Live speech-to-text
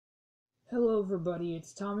Hello everybody,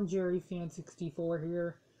 it's Tom and Jerry Fan64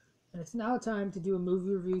 here, and it's now time to do a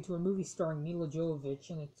movie review to a movie starring Mila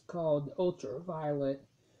Jovovich, and it's called Ultraviolet.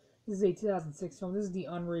 This is a 2006 film. This is the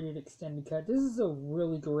unrated extended cut. This is a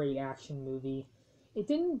really great action movie. It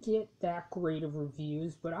didn't get that great of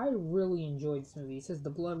reviews, but I really enjoyed this movie. It says The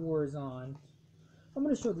Blood War is on. I'm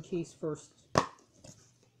going to show the case first.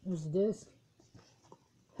 Here's the disc.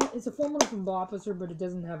 It's a format from Blockbuster, but it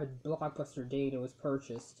doesn't have a Blockbuster date. It was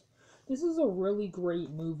purchased. This is a really great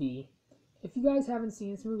movie. If you guys haven't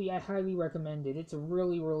seen this movie, I highly recommend it. It's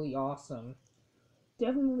really, really awesome.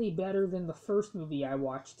 Definitely better than the first movie I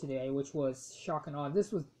watched today, which was Shock and Awe.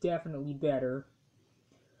 This was definitely better.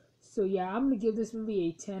 So yeah, I'm going to give this movie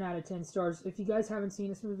a 10 out of 10 stars. If you guys haven't seen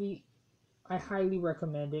this movie, I highly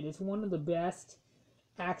recommend it. It's one of the best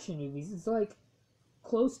action movies. It's like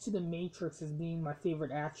close to The Matrix as being my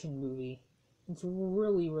favorite action movie. It's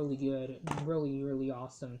really, really good and really, really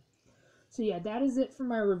awesome. So yeah, that is it for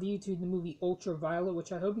my review to the movie Ultraviolet,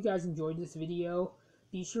 which I hope you guys enjoyed this video.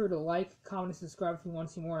 Be sure to like, comment, and subscribe if you want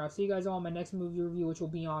to see more. And I'll see you guys all in my next movie review, which will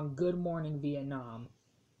be on Good Morning Vietnam.